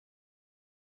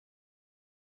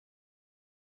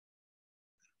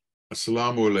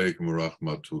Assalamu alaikum wa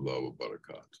rahmatullahi wa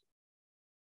barakatuh.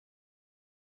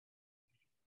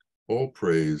 All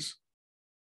praise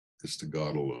is to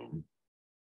God alone,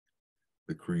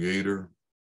 the creator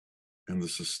and the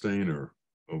sustainer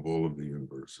of all of the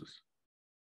universes.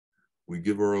 We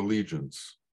give our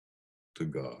allegiance to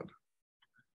God.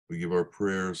 We give our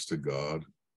prayers to God,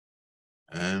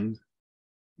 and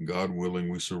God willing,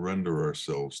 we surrender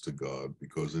ourselves to God,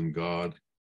 because in God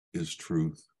is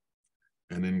truth,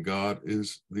 and in God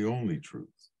is the only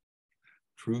truth.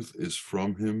 Truth is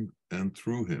from him and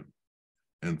through him,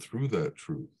 and through that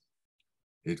truth,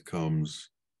 it comes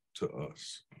to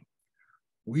us.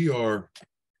 We are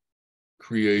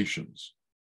creations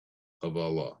of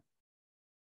Allah,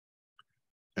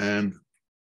 and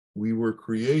we were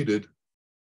created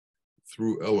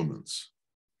through elements,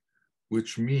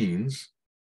 which means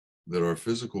that our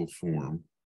physical form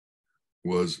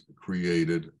was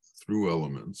created through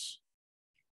elements,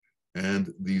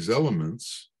 and these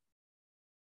elements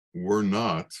were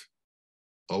not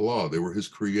Allah, they were his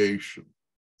creation.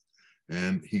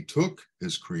 And he took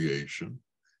his creation,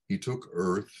 he took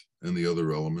earth and the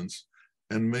other elements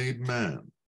and made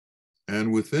man.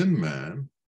 And within man,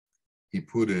 he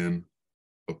put in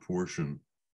a portion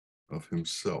of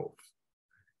himself.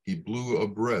 He blew a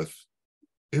breath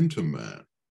into man,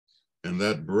 and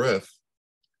that breath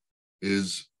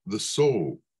is the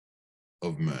soul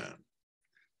of man.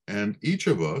 And each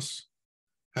of us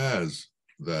has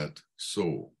that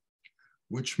soul,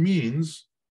 which means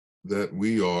that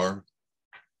we are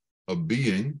a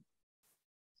being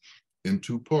in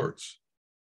two parts.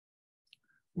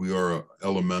 We are an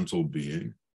elemental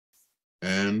being,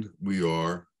 and we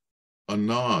are a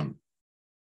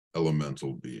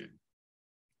non-elemental being.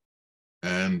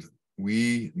 And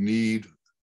we need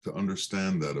to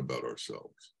understand that about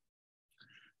ourselves.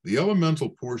 The elemental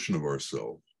portion of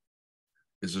ourselves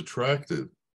is attracted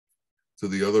to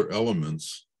the other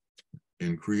elements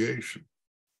in creation.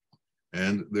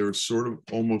 And there's sort of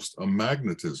almost a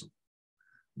magnetism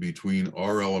between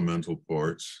our elemental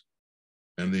parts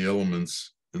and the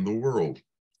elements in the world.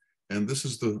 And this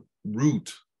is the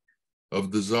root of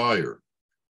desire,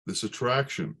 this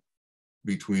attraction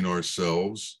between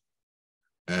ourselves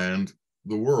and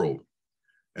the world.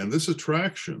 And this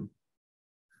attraction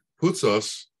puts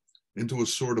us into a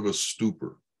sort of a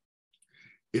stupor.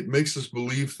 It makes us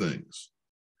believe things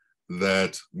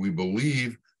that we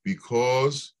believe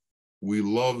because we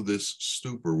love this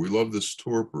stupor, we love this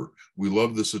torpor, we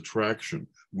love this attraction,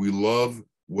 we love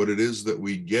what it is that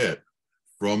we get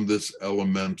from this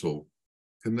elemental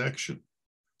connection.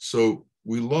 So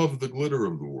we love the glitter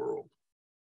of the world.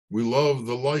 We love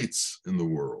the lights in the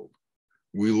world.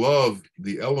 We love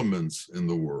the elements in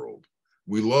the world.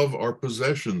 We love our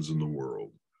possessions in the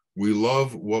world. We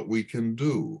love what we can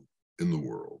do in the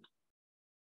world.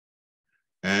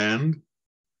 And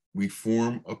we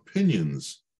form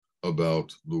opinions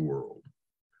about the world.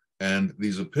 And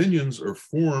these opinions are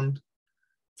formed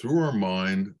through our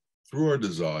mind, through our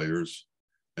desires,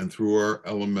 and through our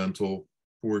elemental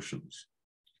portions.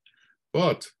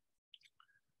 But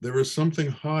there is something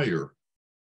higher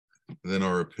than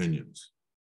our opinions.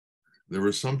 There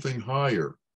is something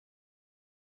higher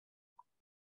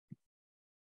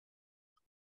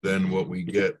than what we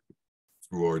get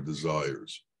through our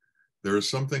desires. There is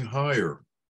something higher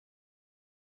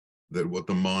than what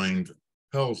the mind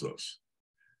tells us.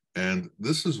 And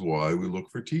this is why we look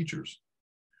for teachers.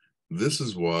 This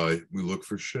is why we look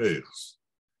for sheikhs.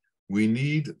 We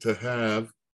need to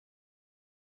have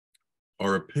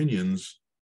our opinions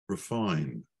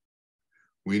refined.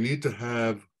 We need to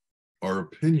have our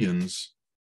opinions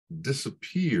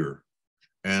disappear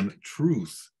and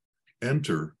truth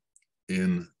enter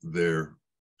in their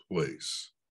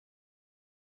place.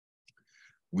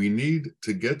 We need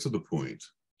to get to the point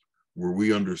where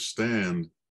we understand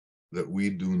that we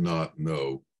do not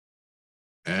know,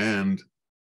 and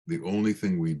the only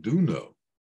thing we do know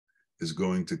is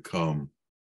going to come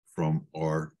from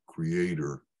our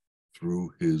Creator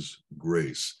through his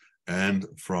grace, and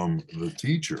from the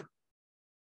teacher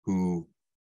who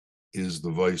is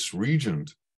the vice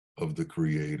regent of the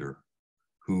Creator,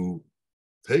 who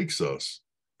takes us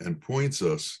and points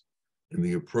us in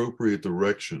the appropriate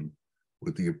direction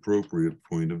with the appropriate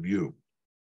point of view.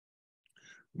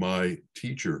 My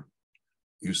teacher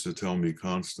used to tell me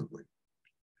constantly,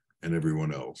 and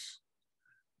everyone else,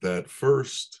 that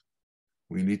first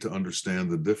we need to understand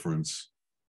the difference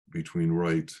between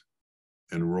right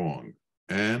and wrong.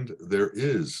 And there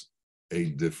is a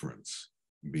difference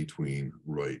between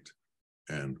right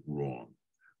and wrong.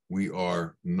 We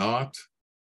are not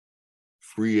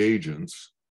free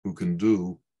agents who can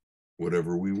do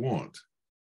whatever we want.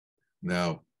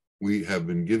 Now, we have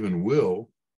been given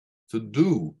will to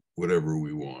do whatever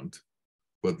we want,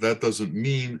 but that doesn't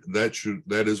mean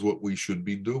that is what we should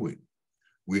be doing.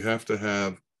 We have to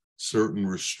have certain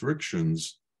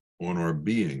restrictions on our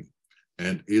being,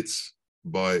 and it's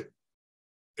by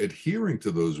adhering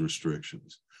to those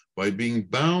restrictions, by being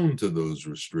bound to those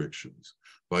restrictions,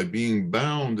 by being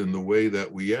bound in the way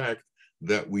that we act,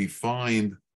 that we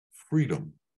find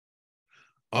freedom,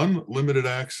 unlimited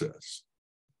access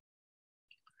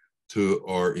to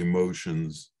our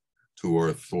emotions, to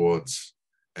our thoughts,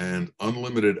 and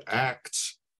unlimited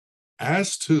acts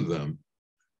as to them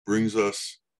brings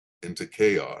us into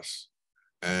chaos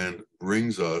and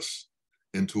brings us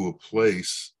into a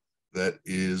place that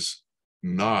is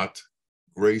not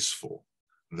graceful,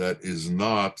 that is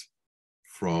not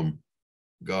from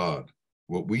God.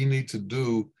 What we need to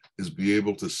do is be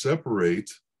able to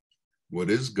separate what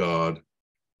is God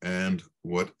and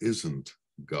what isn't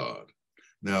God.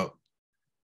 Now,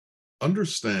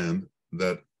 understand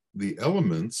that the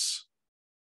elements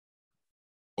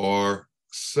are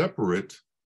separate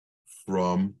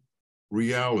from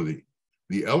reality.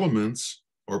 The elements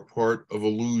are part of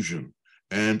illusion.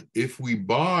 And if we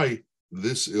buy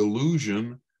this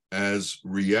illusion as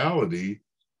reality,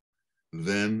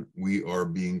 then we are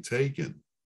being taken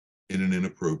in an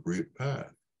inappropriate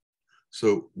path.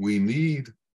 So we need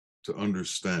to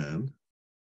understand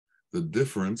the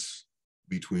difference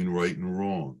between right and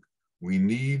wrong. We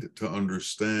need to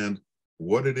understand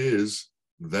what it is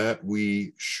that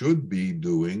we should be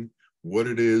doing, what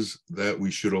it is that we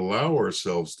should allow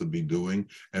ourselves to be doing,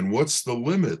 and what's the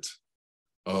limit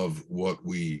of what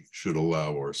we should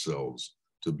allow ourselves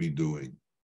to be doing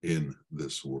in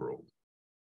this world.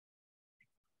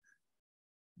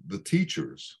 The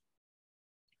teachers,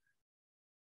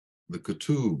 the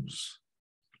ketubs,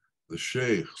 the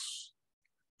sheikhs,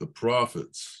 the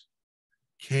prophets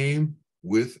came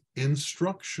with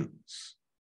instructions.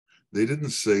 They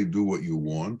didn't say, do what you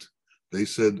want. They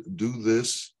said, do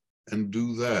this and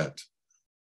do that.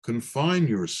 Confine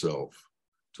yourself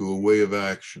to a way of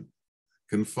action.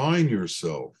 Confine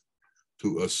yourself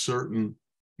to a certain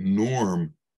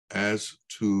norm as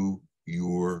to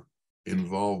your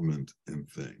involvement in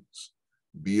things.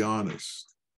 Be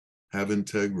honest, have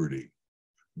integrity,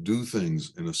 do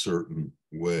things in a certain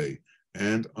way,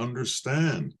 and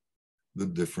understand the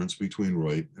difference between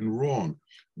right and wrong.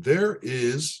 There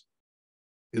is,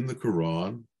 in the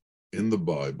Quran, in the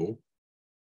Bible,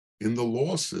 in the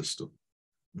law system,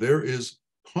 there is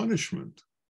punishment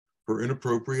for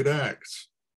inappropriate acts.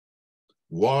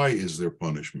 Why is there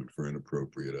punishment for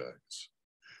inappropriate acts?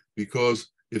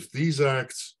 Because if these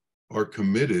acts are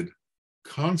committed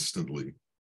constantly,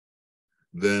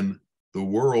 then the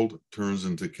world turns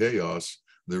into chaos.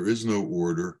 There is no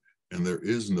order and there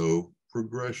is no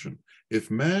progression. If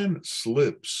man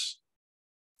slips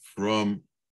from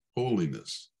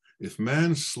holiness, if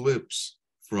man slips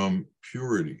from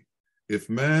purity, if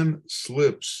man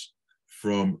slips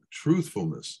from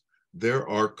truthfulness, there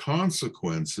are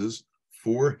consequences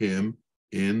for him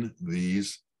in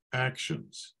these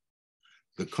actions.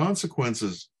 The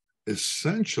consequences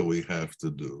essentially have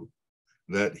to do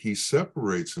that he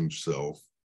separates himself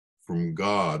from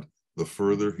God the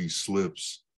further he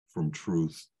slips from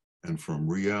truth and from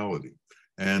reality.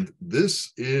 And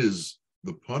this is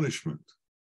the punishment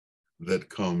that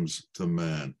comes to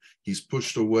man. He's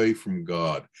pushed away from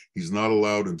God. He's not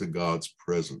allowed into God's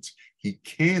presence. He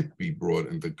can't be brought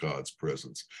into God's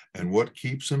presence. And what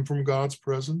keeps him from God's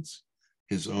presence?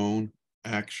 His own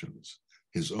actions,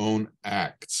 his own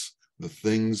acts, the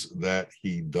things that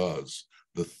he does,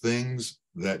 the things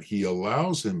that he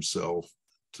allows himself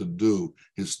to do,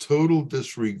 his total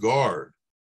disregard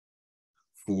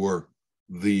for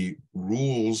the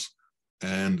rules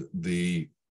and the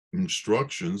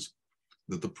instructions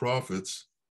that the prophets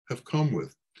have come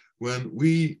with. When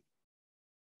we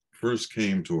first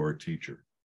came to our teacher,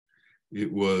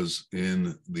 it was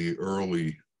in the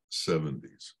early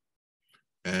 70s.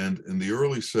 And in the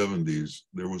early 70s,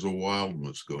 there was a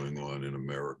wildness going on in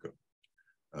America.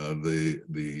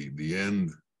 The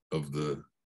end of the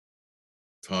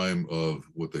time of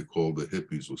what they called the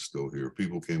hippies was still here.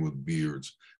 People came with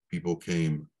beards. People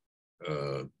came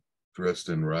dressed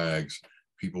in rags.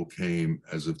 People came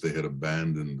as if they had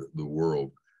abandoned the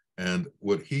world. And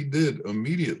what he did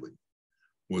immediately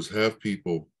was have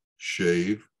people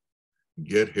shave,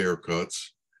 get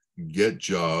haircuts, get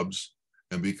jobs,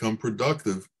 and become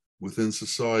productive within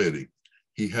society.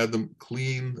 He had them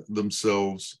clean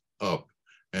themselves up.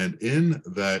 And in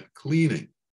that cleaning,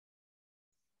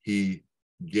 he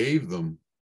gave them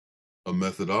a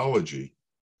methodology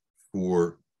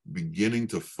for beginning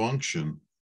to function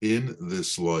in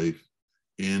this life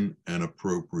in an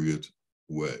appropriate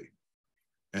way.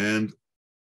 And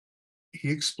he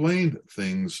explained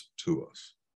things to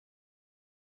us.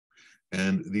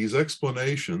 And these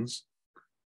explanations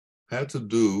had to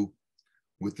do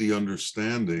with the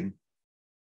understanding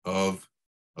of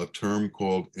a term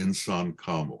called insan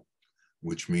kamil,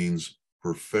 which means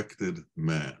perfected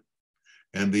man.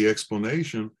 And the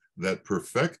explanation that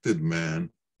perfected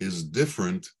man is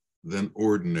different than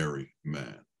ordinary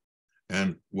man.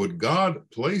 And what God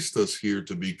placed us here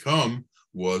to become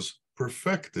was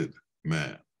perfected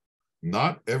man.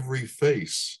 Not every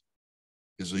face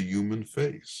is a human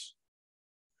face.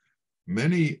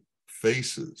 Many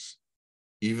faces,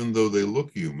 even though they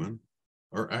look human,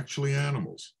 are actually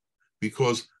animals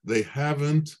because they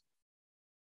haven't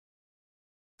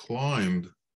climbed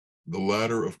the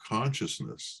ladder of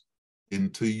consciousness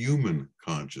into human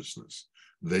consciousness.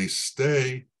 They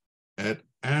stay at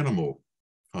animal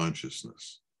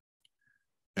consciousness.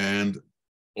 And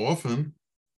often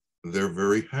they're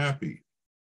very happy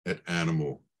at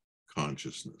animal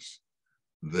consciousness.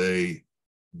 They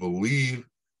believe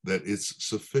that it's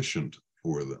sufficient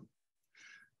for them.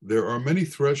 There are many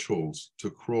thresholds to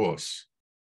cross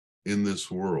in this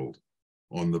world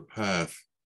on the path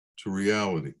to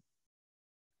reality.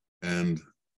 And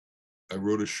I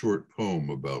wrote a short poem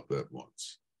about that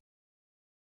once.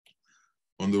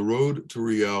 On the road to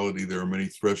reality, there are many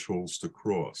thresholds to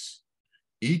cross.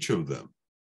 Each of them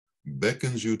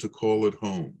beckons you to call it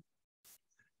home.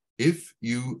 If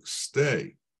you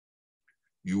stay,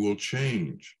 you will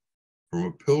change from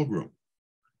a pilgrim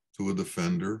to a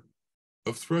defender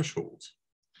of thresholds.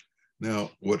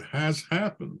 Now, what has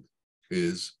happened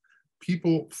is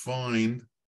people find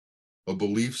a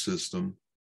belief system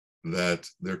that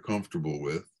they're comfortable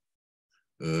with,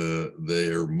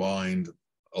 their mind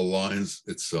aligns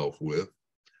itself with,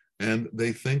 and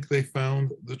they think they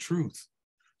found the truth.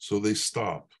 So they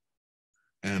stop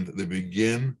and they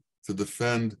begin to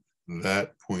defend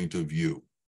that point of view.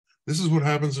 This is what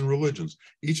happens in religions.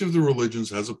 Each of the religions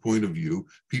has a point of view.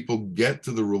 People get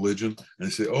to the religion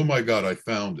and say, oh my God, I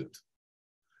found it.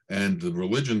 And the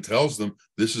religion tells them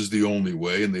this is the only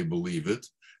way, and they believe it.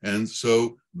 And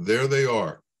so there they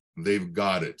are. They've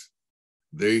got it.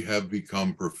 They have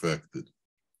become perfected.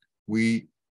 We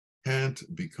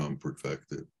can't become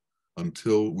perfected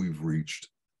until we've reached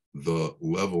the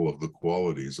level of the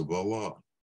qualities of Allah.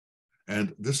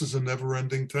 And this is a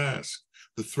never-ending task.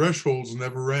 The thresholds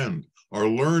never end. Our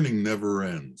learning never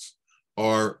ends.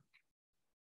 Our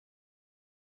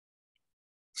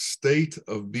state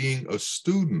of being a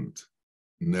student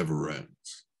never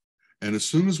ends. And as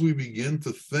soon as we begin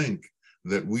to think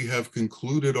that we have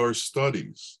concluded our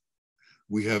studies,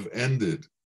 we have ended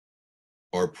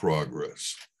our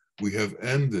progress, we have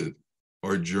ended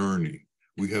our journey,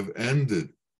 we have ended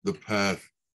the path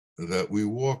that we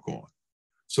walk on.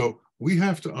 So we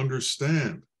have to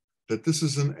understand that this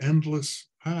is an endless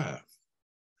path.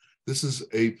 This is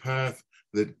a path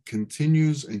that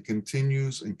continues and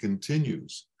continues and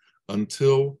continues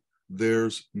until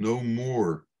there's no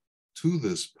more to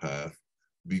this path,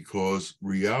 because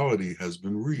reality has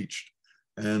been reached.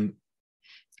 And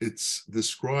it's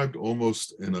described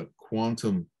almost in a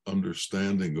quantum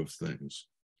understanding of things.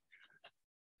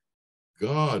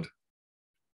 God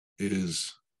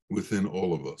is within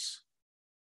all of us.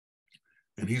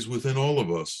 And he's within all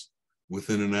of us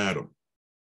within an atom.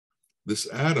 This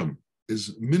atom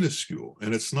is minuscule,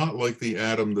 and it's not like the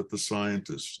atom that the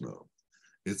scientists know.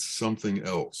 It's something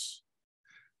else.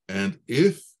 And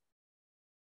if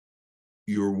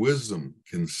your wisdom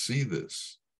can see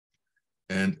this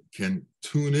and can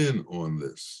tune in on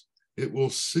this, it will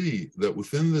see that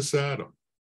within this atom,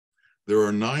 there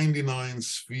are 99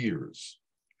 spheres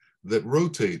that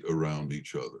rotate around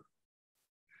each other.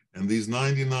 And these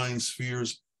 99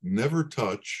 spheres never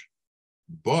touch,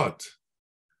 but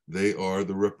they are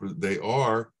the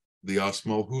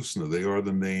Asmaul Husna. They are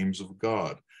the names of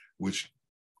God, which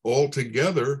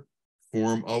altogether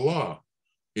form Allah.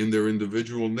 In their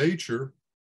individual nature,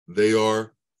 they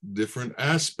are different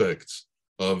aspects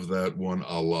of that one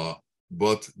Allah,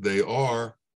 but they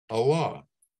are Allah.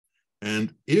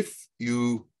 And if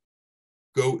you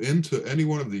go into any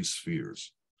one of these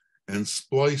spheres and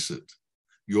splice it,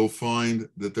 you'll find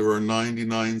that there are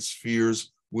 99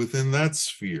 spheres within that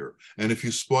sphere. And if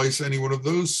you splice any one of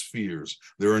those spheres,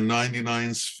 there are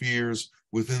 99 spheres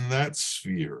within that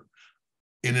sphere,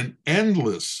 in an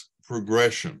endless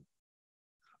progression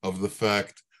of the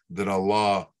fact that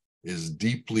Allah is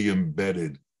deeply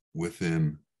embedded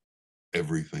within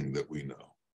everything that we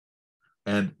know.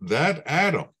 And that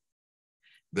atom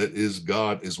that is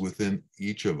God is within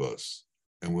each of us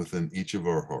and within each of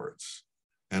our hearts.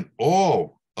 And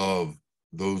all of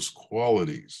those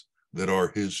qualities that are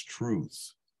his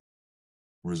truth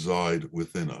reside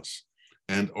within us.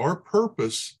 And our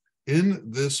purpose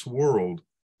in this world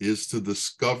is to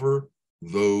discover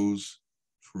those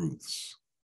truths.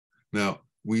 Now,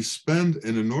 we spend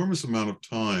an enormous amount of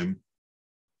time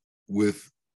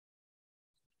with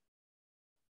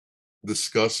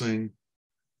discussing,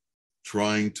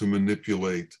 trying to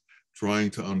manipulate, trying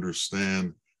to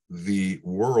understand the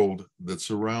world that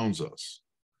surrounds us,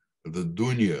 the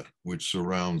dunya which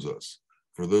surrounds us.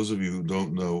 For those of you who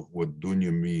don't know what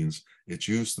dunya means, it's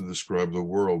used to describe the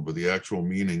world, but the actual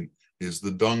meaning is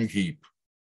the dung heap,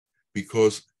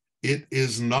 because it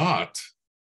is not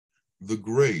the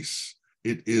grace,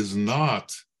 it is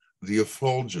not the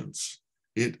effulgence,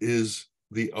 it is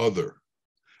the other.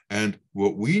 And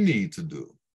what we need to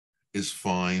do is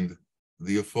find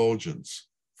the effulgence,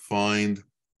 find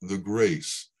the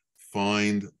grace,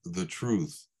 find the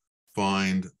truth,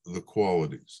 find the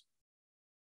qualities.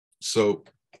 So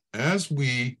as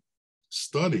we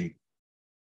study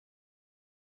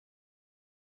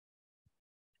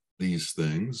these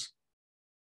things,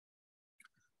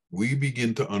 we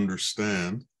begin to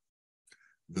understand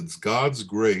that God's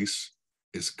grace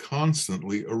is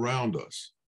constantly around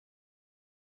us.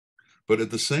 But at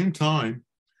the same time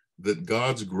that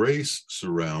God's grace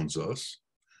surrounds us,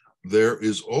 there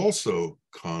is also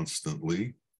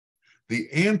constantly the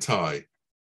anti-God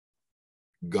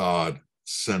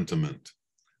sentiment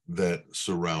that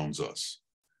surrounds us.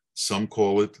 Some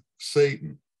call it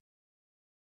Satan.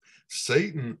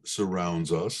 Satan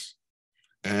surrounds us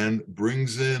and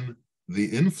brings in the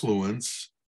influence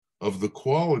of the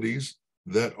qualities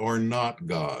that are not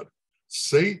God.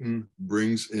 Satan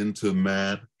brings into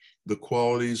man the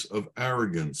qualities of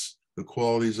arrogance, the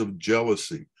qualities of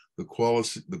jealousy, the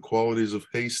qualities of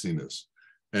hastiness.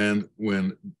 And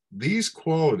when these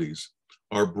qualities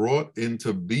are brought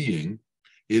into being,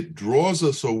 it draws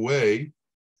us away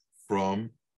from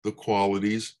the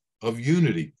qualities of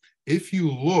unity. If you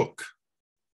look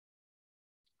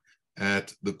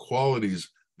at the qualities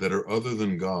that are other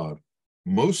than God,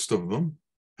 most of them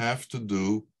have to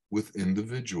do with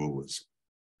individualism.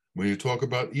 When you talk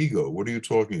about ego, what are you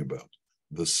talking about?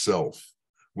 The self.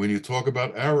 When you talk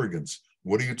about arrogance,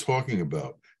 what are you talking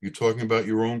about? You're talking about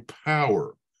your own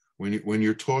power. When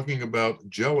you're talking about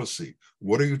jealousy,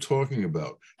 what are you talking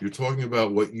about? You're talking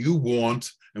about what you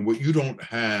want and what you don't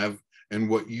have and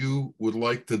what you would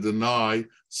like to deny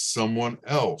someone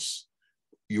else.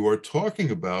 You are talking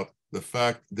about the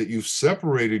fact that you've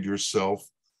separated yourself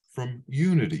from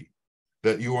unity,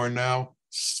 that you are now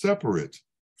separate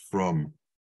from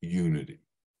unity.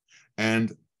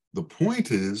 And the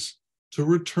point is to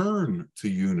return to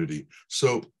unity.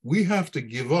 So we have to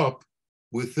give up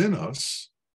within us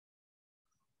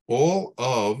all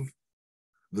of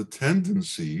the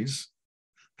tendencies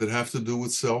that have to do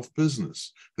with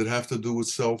self-business, that have to do with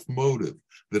self-motive,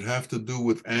 that have to do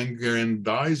with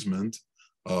aggrandizement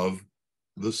of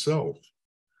the self.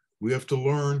 We have to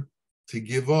learn to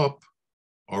give up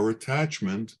our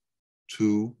attachment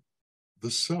to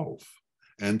the self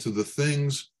and to the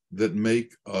things that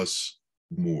make us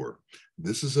more.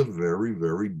 This is a very,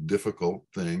 very difficult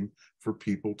thing for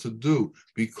people to do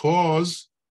because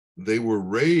they were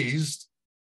raised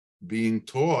being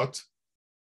taught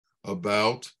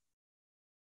about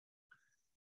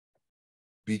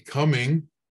becoming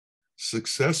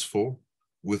successful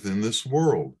within this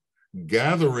world,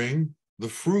 gathering the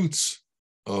fruits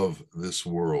of this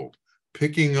world,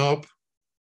 picking up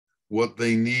what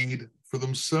they need for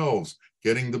themselves,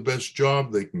 getting the best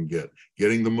job they can get,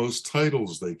 getting the most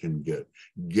titles they can get,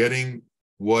 getting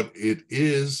what it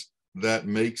is that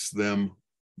makes them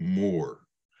more,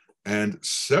 and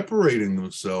separating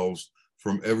themselves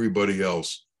from everybody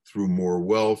else through more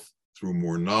wealth, through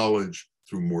more knowledge,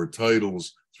 through more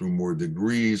titles, through more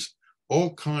degrees,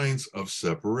 all kinds of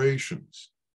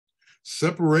separations.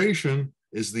 Separation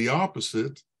is the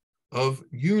opposite of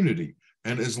unity.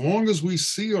 And as long as we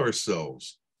see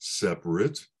ourselves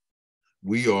separate,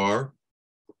 we are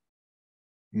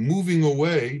moving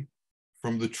away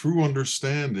from the true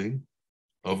understanding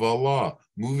of Allah,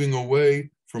 moving away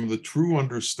from the true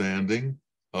understanding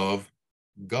of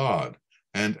God.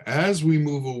 And as we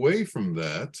move away from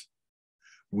that,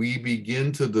 we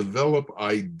begin to develop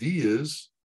ideas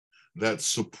that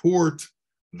support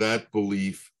that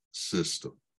belief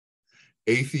system.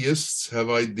 Atheists have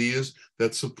ideas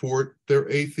that support their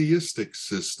atheistic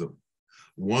system.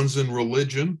 Ones in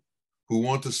religion who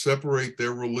want to separate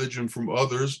their religion from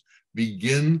others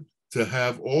begin to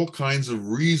have all kinds of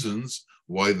reasons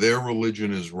why their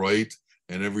religion is right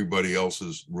and everybody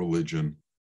else's religion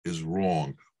is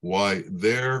wrong, why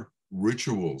their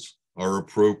rituals are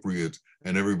appropriate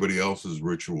and everybody else's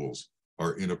rituals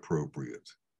are inappropriate.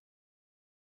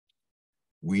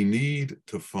 We need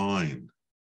to find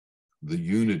the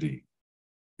unity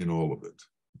in all of it.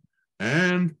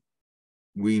 And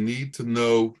we need to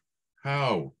know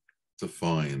how to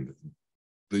find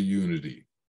the unity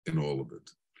in all of it.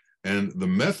 And the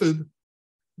method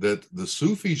that the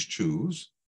Sufis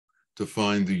choose to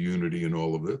find the unity in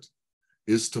all of it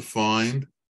is to find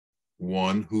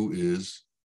one who is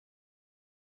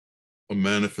a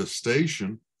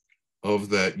manifestation of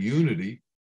that unity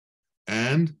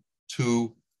and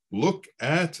to look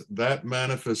at that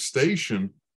manifestation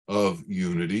of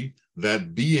unity,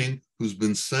 that being who's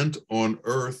been sent on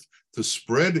earth to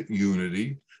spread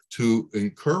unity, to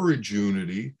encourage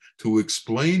unity, to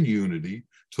explain unity,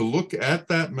 to look at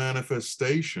that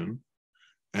manifestation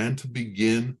and to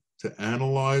begin to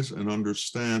analyze and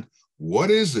understand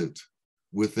what is it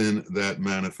within that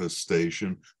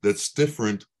manifestation that's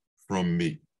different from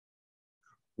me?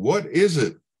 What is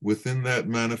it within that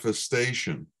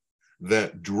manifestation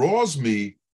that draws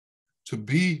me to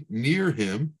be near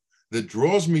him, that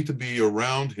draws me to be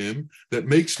around him, that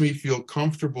makes me feel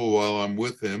comfortable while I'm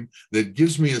with him, that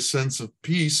gives me a sense of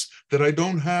peace that I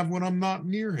don't have when I'm not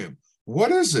near him?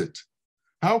 What is it?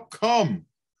 How come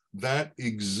that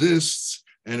exists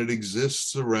and it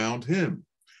exists around him?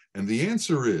 And the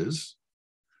answer is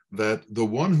that the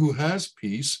one who has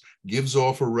peace gives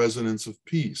off a resonance of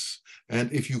peace.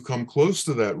 And if you come close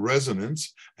to that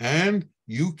resonance and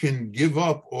you can give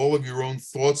up all of your own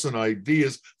thoughts and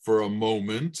ideas for a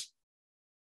moment,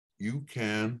 you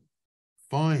can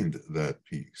find that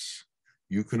peace.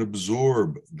 You can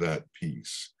absorb that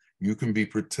peace. You can be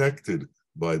protected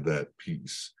by that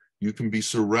peace. You can be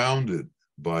surrounded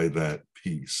by that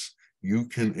peace. You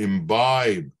can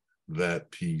imbibe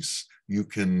that peace. You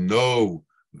can know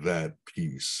that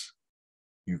peace.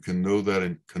 You can know that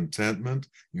in contentment.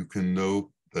 You can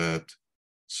know that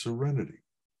serenity.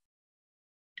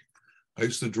 I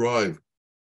used to drive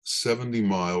 70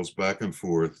 miles back and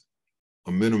forth,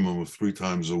 a minimum of 3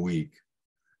 times a week,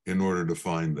 in order to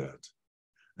find that.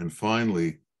 And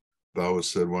finally, Bawa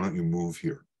said, "Why don't you move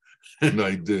here?" And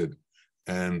I did.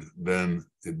 And then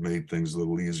it made things a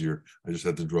little easier. I just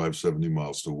had to drive 70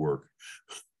 miles to work.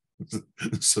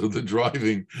 So the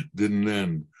driving didn't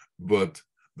end, but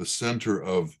the center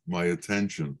of my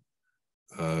attention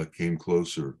came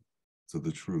closer to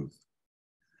the truth.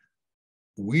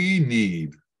 We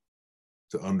need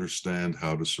to understand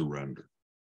how to surrender.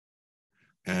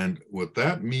 And what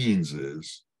that means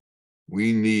is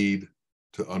we need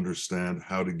to understand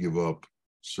how to give up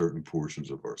certain portions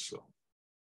of ourselves.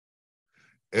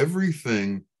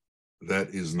 Everything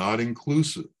that is not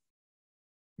inclusive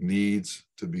needs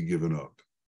to be given up.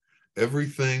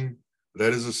 Everything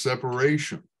that is a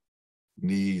separation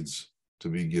needs to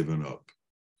be given up.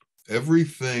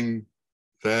 Everything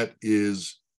that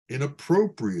is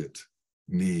inappropriate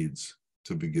needs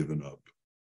to be given up.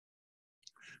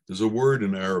 There's a word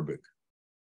in Arabic,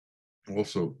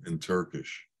 also in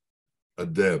Turkish,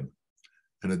 adab.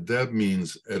 And adab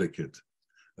means etiquette.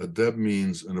 Adab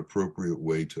means an appropriate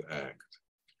way to act.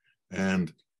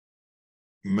 And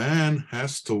man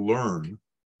has to learn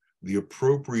the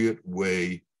appropriate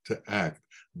way to act.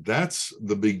 That's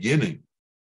the beginning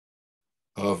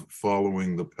of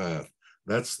following the path.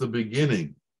 That's the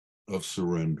beginning of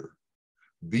surrender.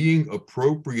 Being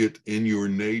appropriate in your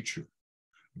nature,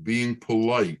 being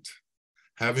polite,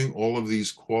 having all of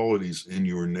these qualities in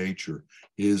your nature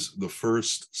is the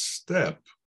first step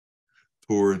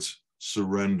towards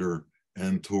surrender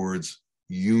and towards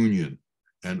union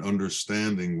and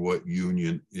understanding what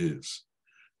union is.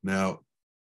 Now,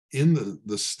 in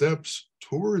the steps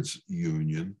towards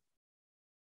union,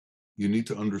 you need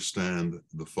to understand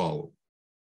the following.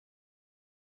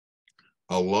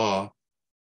 Allah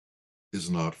is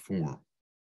not form.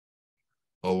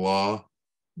 Allah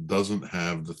doesn't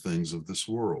have the things of this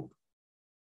world.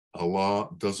 Allah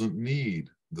doesn't need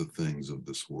the things of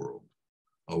this world.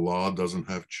 Allah doesn't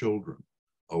have children.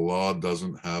 Allah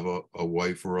doesn't have a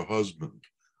wife or a husband.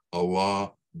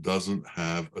 Allah doesn't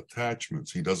have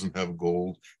attachments. He doesn't have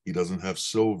gold. He doesn't have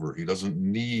silver. He doesn't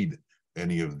need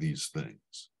any of these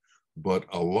things. But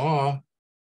Allah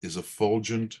is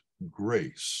effulgent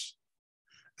grace.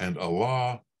 And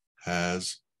Allah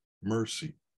has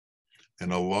mercy.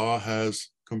 And Allah has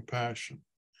compassion.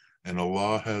 And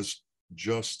Allah has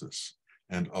justice.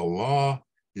 And Allah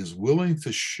is willing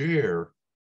to share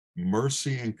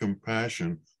mercy and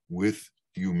compassion with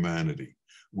humanity.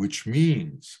 which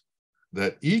means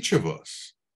that each of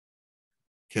us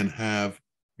can have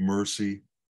mercy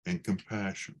and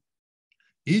compassion.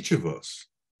 Each of us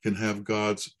can have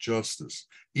God's justice.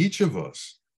 Each of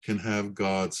us can have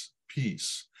God's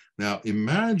peace. Now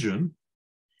imagine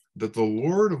that the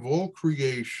Lord of all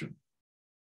creation,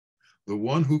 the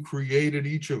one who created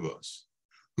each of us,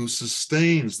 who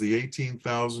sustains the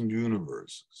 18,000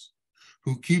 universes,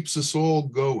 who keeps us all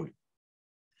going,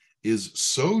 is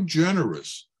so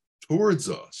generous towards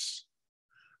us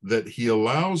that he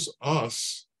allows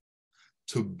us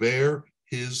to bear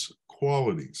his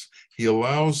qualities. He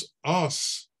allows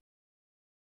us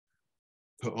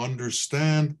to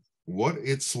understand what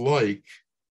it's like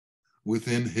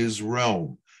within his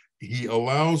realm. He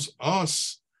allows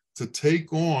us to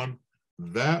take on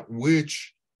that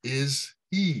which is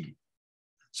he.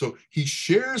 So he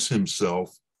shares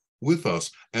himself with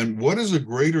us. And what is a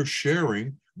greater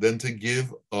sharing than to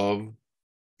give of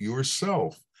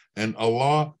yourself? And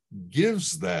Allah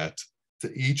gives that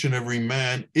to each and every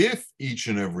man, if each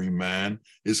and every man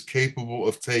is capable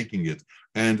of taking it.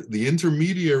 And the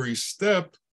intermediary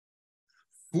step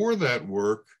for that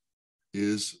work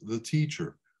is the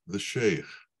teacher, the sheikh.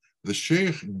 The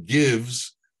sheikh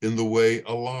gives in the way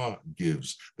Allah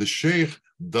gives. The sheikh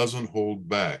doesn't hold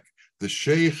back. The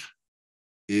sheikh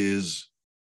is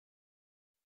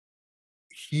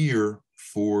here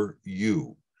for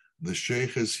you. The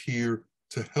sheikh is here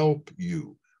to help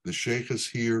you. The sheikh is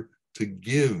here to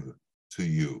give to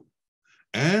you.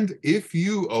 And if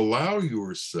you allow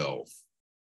yourself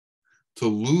to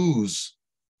lose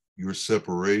your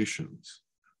separations,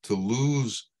 to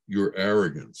lose your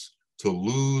arrogance, to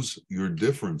lose your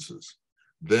differences,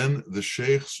 then the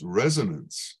sheikh's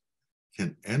resonance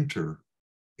can enter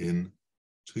into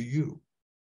you.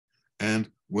 And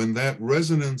when that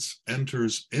resonance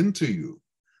enters into you,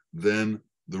 then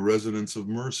the resonance of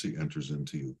mercy enters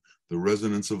into you. The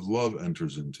resonance of love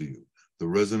enters into you. The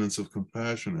resonance of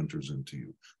compassion enters into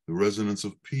you. The resonance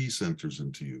of peace enters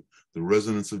into you. The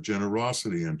resonance of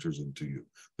generosity enters into you.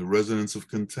 The resonance of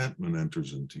contentment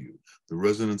enters into you. The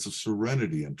resonance of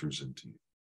serenity enters into you.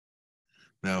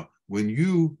 Now, when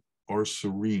you are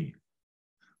serene,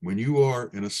 when you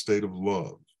are in a state of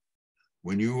love,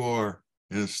 when you are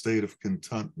in a state of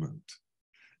contentment,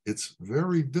 it's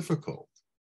very difficult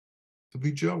to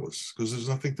be jealous because there's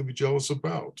nothing to be jealous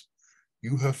about.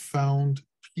 You have found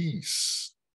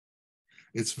peace.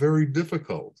 It's very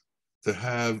difficult to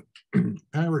have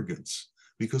arrogance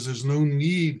because there's no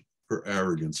need for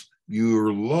arrogance.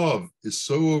 Your love is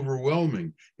so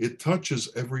overwhelming. It touches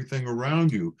everything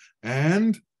around you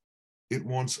and it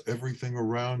wants everything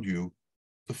around you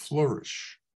to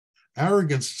flourish.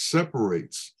 Arrogance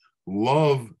separates.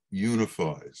 Love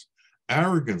unifies.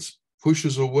 Arrogance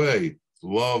pushes away.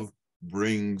 Love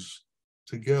brings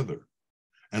together.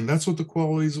 And that's what the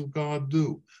qualities of God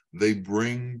do. They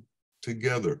bring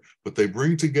together, but they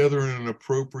bring together in an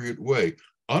appropriate way.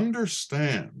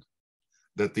 Understand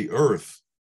that the earth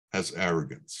has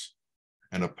arrogance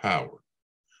and a power,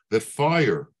 that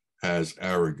fire has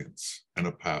arrogance and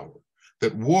a power,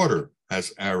 that water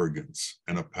has arrogance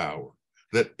and a power,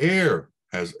 that air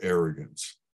has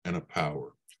arrogance and a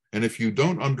power. And if you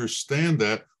don't understand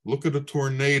that, look at a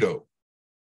tornado,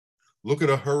 look at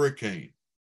a hurricane,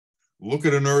 look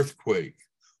at an earthquake,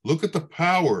 look at the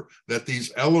power that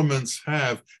these elements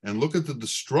have, and look at the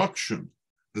destruction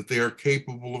that they are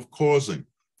capable of causing.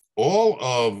 All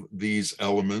of these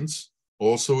elements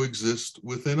also exist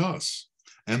within us,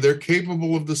 and they're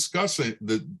capable of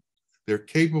they're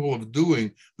capable of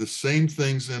doing the same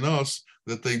things in us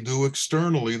that they do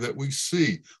externally that we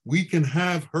see. We can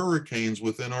have hurricanes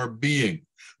within our being.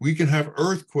 We can have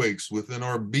earthquakes within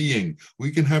our being.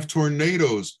 We can have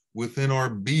tornadoes within our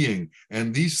being,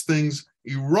 and these things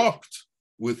erupt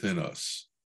within us.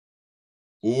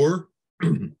 Or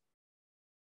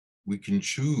we can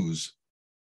choose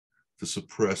to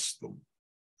suppress them.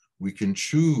 We can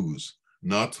choose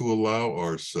not to allow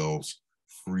ourselves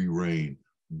free rein,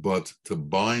 but to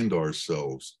bind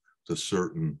ourselves to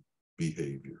certain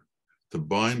behavior, to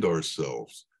bind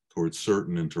ourselves towards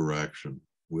certain interaction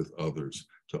with others,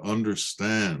 to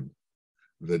understand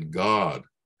that God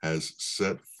has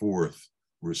set forth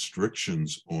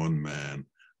restrictions on man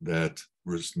that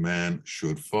man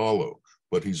should follow.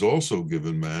 But he's also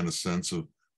given man a sense of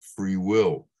free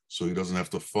will, so he doesn't have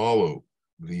to follow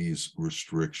these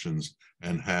restrictions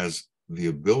and has the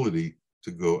ability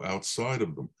to go outside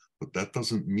of them. But that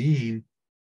doesn't mean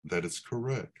that it's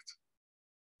correct.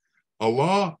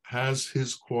 Allah has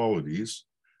his qualities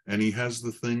and he has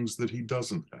the things that he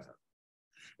doesn't have.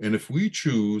 And if we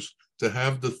choose to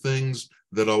have the things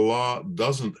that Allah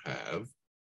doesn't have,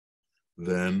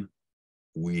 then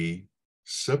we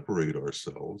separate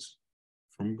ourselves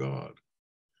from God.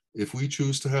 If we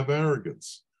choose to have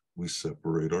arrogance, we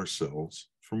separate ourselves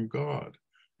from God.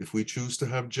 If we choose to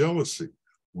have jealousy,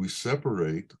 we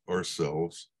separate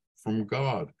ourselves from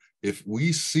God. If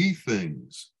we see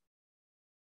things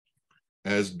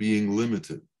as being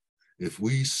limited, if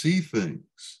we see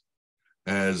things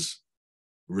as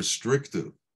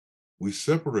restrictive, we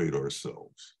separate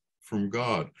ourselves from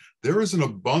God. There is an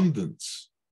abundance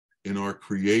in our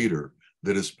Creator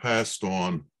that is passed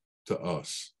on to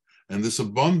us. And this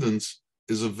abundance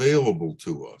is available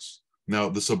to us. Now,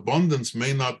 this abundance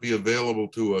may not be available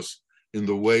to us in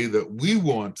the way that we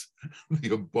want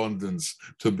the abundance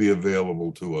to be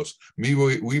available to us.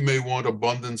 We may want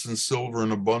abundance in silver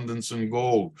and abundance in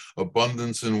gold,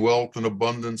 abundance in wealth and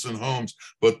abundance in homes,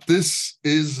 but this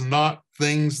is not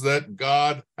things that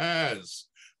God has.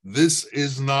 This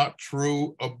is not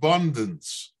true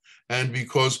abundance. And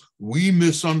because we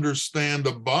misunderstand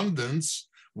abundance,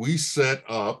 we set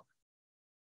up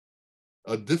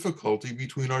a difficulty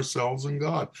between ourselves and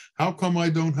God. How come I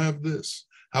don't have this?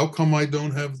 How come I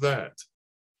don't have that?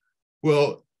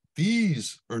 Well,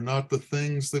 these are not the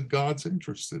things that God's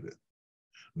interested in.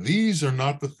 These are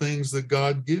not the things that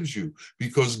God gives you,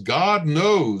 because God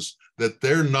knows that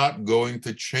they're not going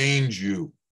to change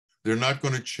you. They're not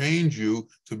going to change you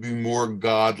to be more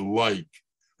God-like.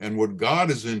 And what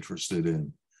God is interested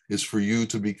in is for you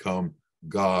to become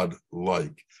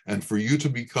God-like. And for you to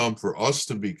become, for us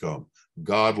to become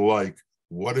God-like,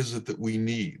 what is it that we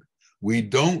need? We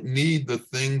don't need the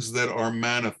things that are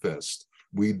manifest.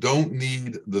 We don't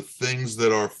need the things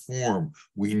that are form.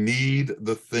 We need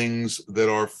the things that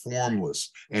are formless.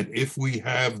 And if we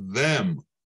have them,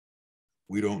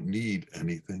 we don't need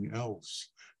anything else.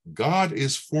 God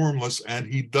is formless and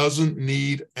he doesn't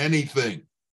need anything.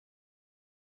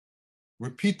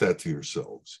 Repeat that to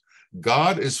yourselves.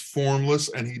 God is formless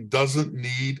and he doesn't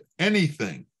need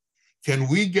anything. Can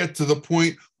we get to the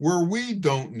point where we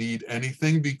don't need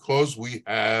anything because we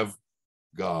have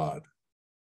God?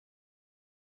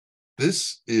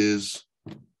 This is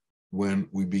when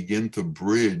we begin to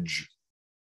bridge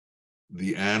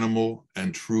the animal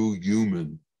and true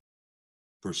human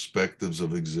perspectives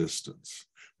of existence.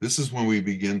 This is when we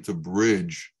begin to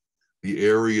bridge the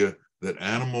area that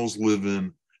animals live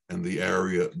in and the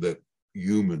area that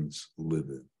humans live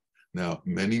in. Now,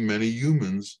 many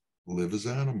humans live as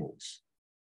animals.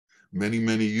 Many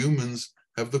humans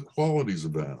have the qualities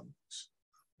of animals.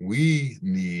 We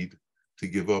need to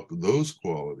give up those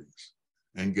qualities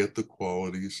and get the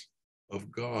qualities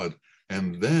of God.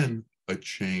 And then a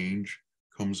change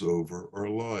comes over our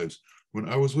lives. When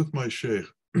I was with my sheikh,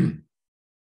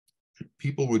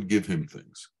 people would give him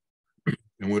things.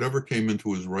 And whatever came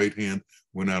into his right hand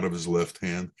went out of his left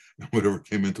hand. And whatever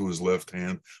came into his left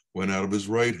hand went out of his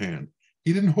right hand.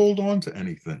 He didn't hold on to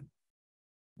anything.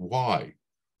 Why?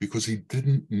 Because he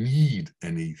didn't need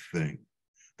anything.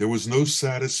 There was no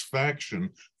satisfaction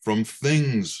from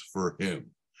things for him.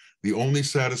 The only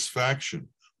satisfaction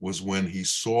was when he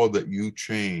saw that you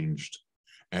changed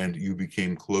and you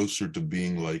became closer to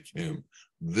being like him.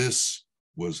 This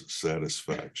was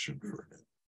satisfaction for him.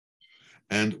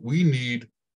 And we need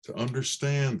to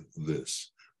understand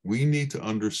this. We need to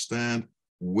understand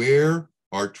where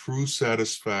our true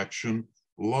satisfaction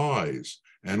lies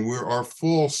and where our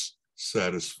false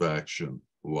satisfaction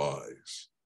lies.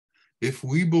 If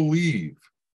we believe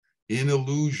in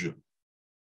illusion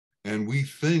and we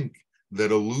think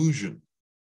that illusion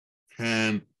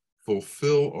can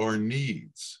fulfill our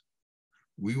needs,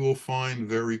 we will find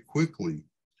very quickly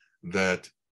that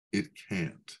it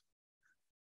can't.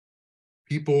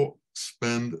 People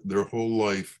spend their whole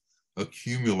life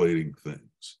accumulating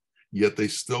things, yet they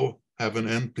still have an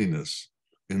emptiness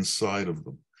inside of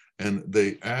them. And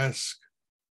they ask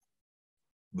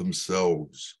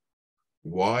themselves,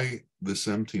 why this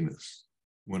emptiness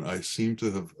when I seem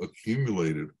to have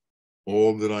accumulated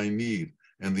all that I need?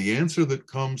 And the answer that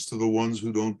comes to the ones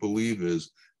who don't believe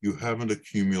is, you haven't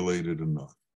accumulated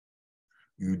enough.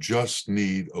 You just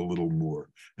need a little more.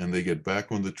 And they get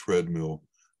back on the treadmill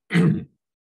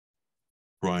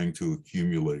trying to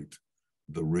accumulate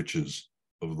the riches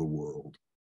of the world.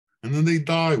 And then they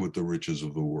die with the riches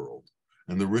of the world.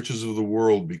 And the riches of the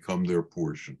world become their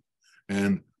portion.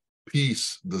 And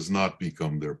peace does not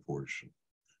become their portion.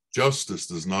 Justice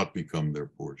does not become their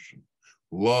portion.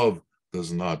 Love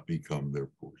does not become their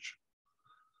portion.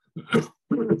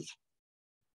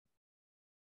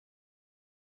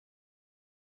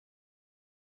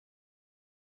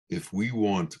 If we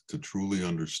want to truly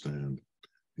understand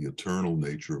the eternal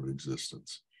nature of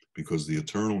existence, because the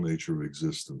eternal nature of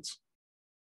existence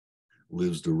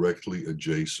lives directly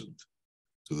adjacent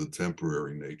to the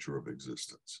temporary nature of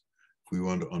existence. If we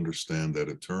want to understand that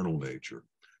eternal nature,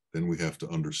 then we have to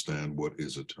understand what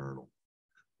is eternal.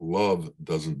 Love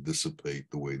doesn't dissipate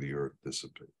the way the earth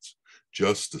dissipates.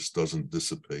 Justice doesn't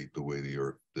dissipate the way the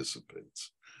earth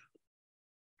dissipates.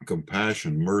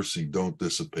 Compassion, mercy don't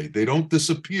dissipate. They don't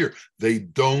disappear. They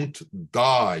don't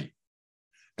die.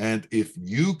 And if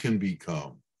you can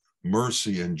become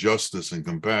mercy and justice and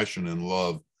compassion and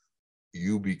love,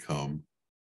 you become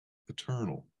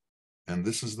eternal. And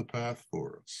this is the path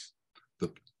for us.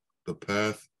 The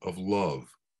path of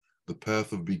love, the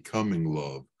path of becoming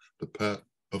love, the path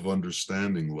of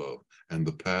understanding love, and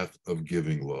the path of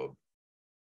giving love.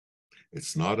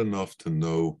 It's not enough to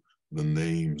know the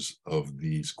names of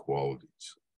these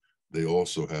qualities. They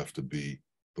also have to be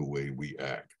the way we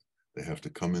act. They have to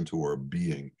come into our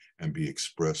being and be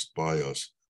expressed by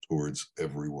us towards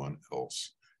everyone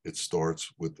else. It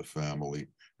starts with the family,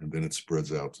 and then it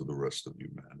spreads out to the rest of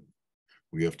humanity.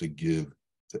 We have to give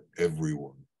to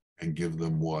everyone and give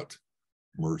them what?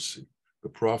 Mercy. The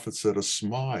prophet said a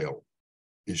smile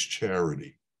is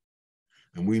charity.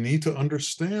 And we need to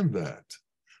understand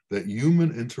that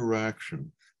human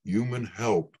interaction, human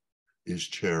help is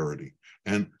charity,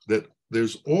 and that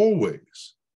there's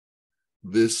always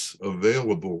this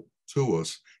available to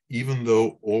us, even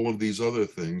though all of these other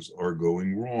things are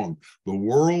going wrong. The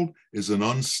world is an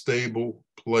unstable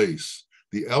place.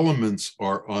 The elements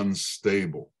are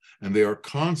unstable, and they are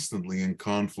constantly in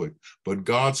conflict, but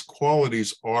God's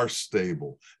qualities are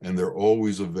stable, and they're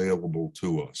always available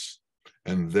to us.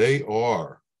 And they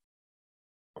are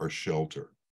our shelter.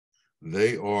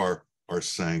 They are our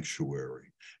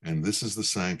sanctuary. And this is the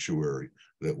sanctuary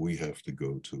that we have to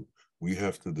go to. We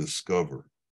have to discover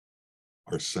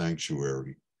our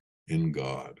sanctuary in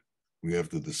God. We have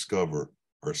to discover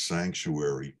our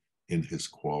sanctuary in his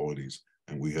qualities,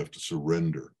 and we have to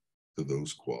surrender to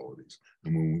those qualities.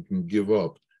 And when we can give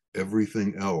up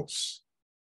everything else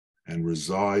and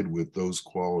reside with those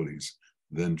qualities,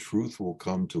 then truth will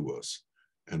come to us,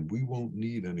 and we won't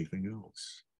need anything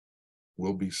else.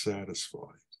 We'll be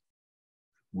satisfied.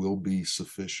 We'll be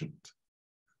sufficient.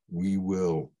 We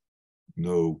will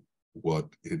know what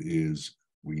it is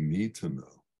we need to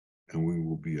know, and we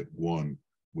will be at one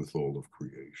with all of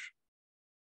creation.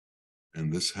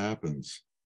 And this happens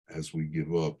as we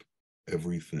give up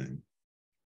everything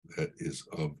that is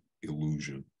of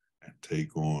illusion and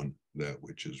take on that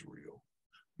which is real.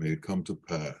 May it come to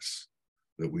pass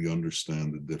that we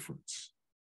understand the difference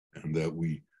and that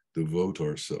we devote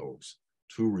ourselves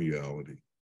to reality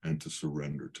and to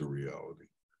surrender to reality,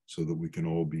 so that we can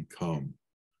all become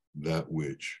that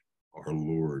which our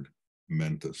Lord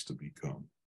meant us to become,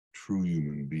 true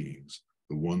human beings,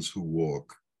 the ones who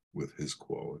walk with his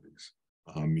qualities.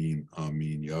 Ameen,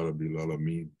 ameen, ya Rabbil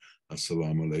Alameen.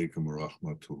 Assalamu alaikum wa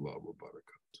rahmatullah wa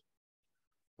barakatuh.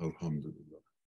 Alhamdulillah.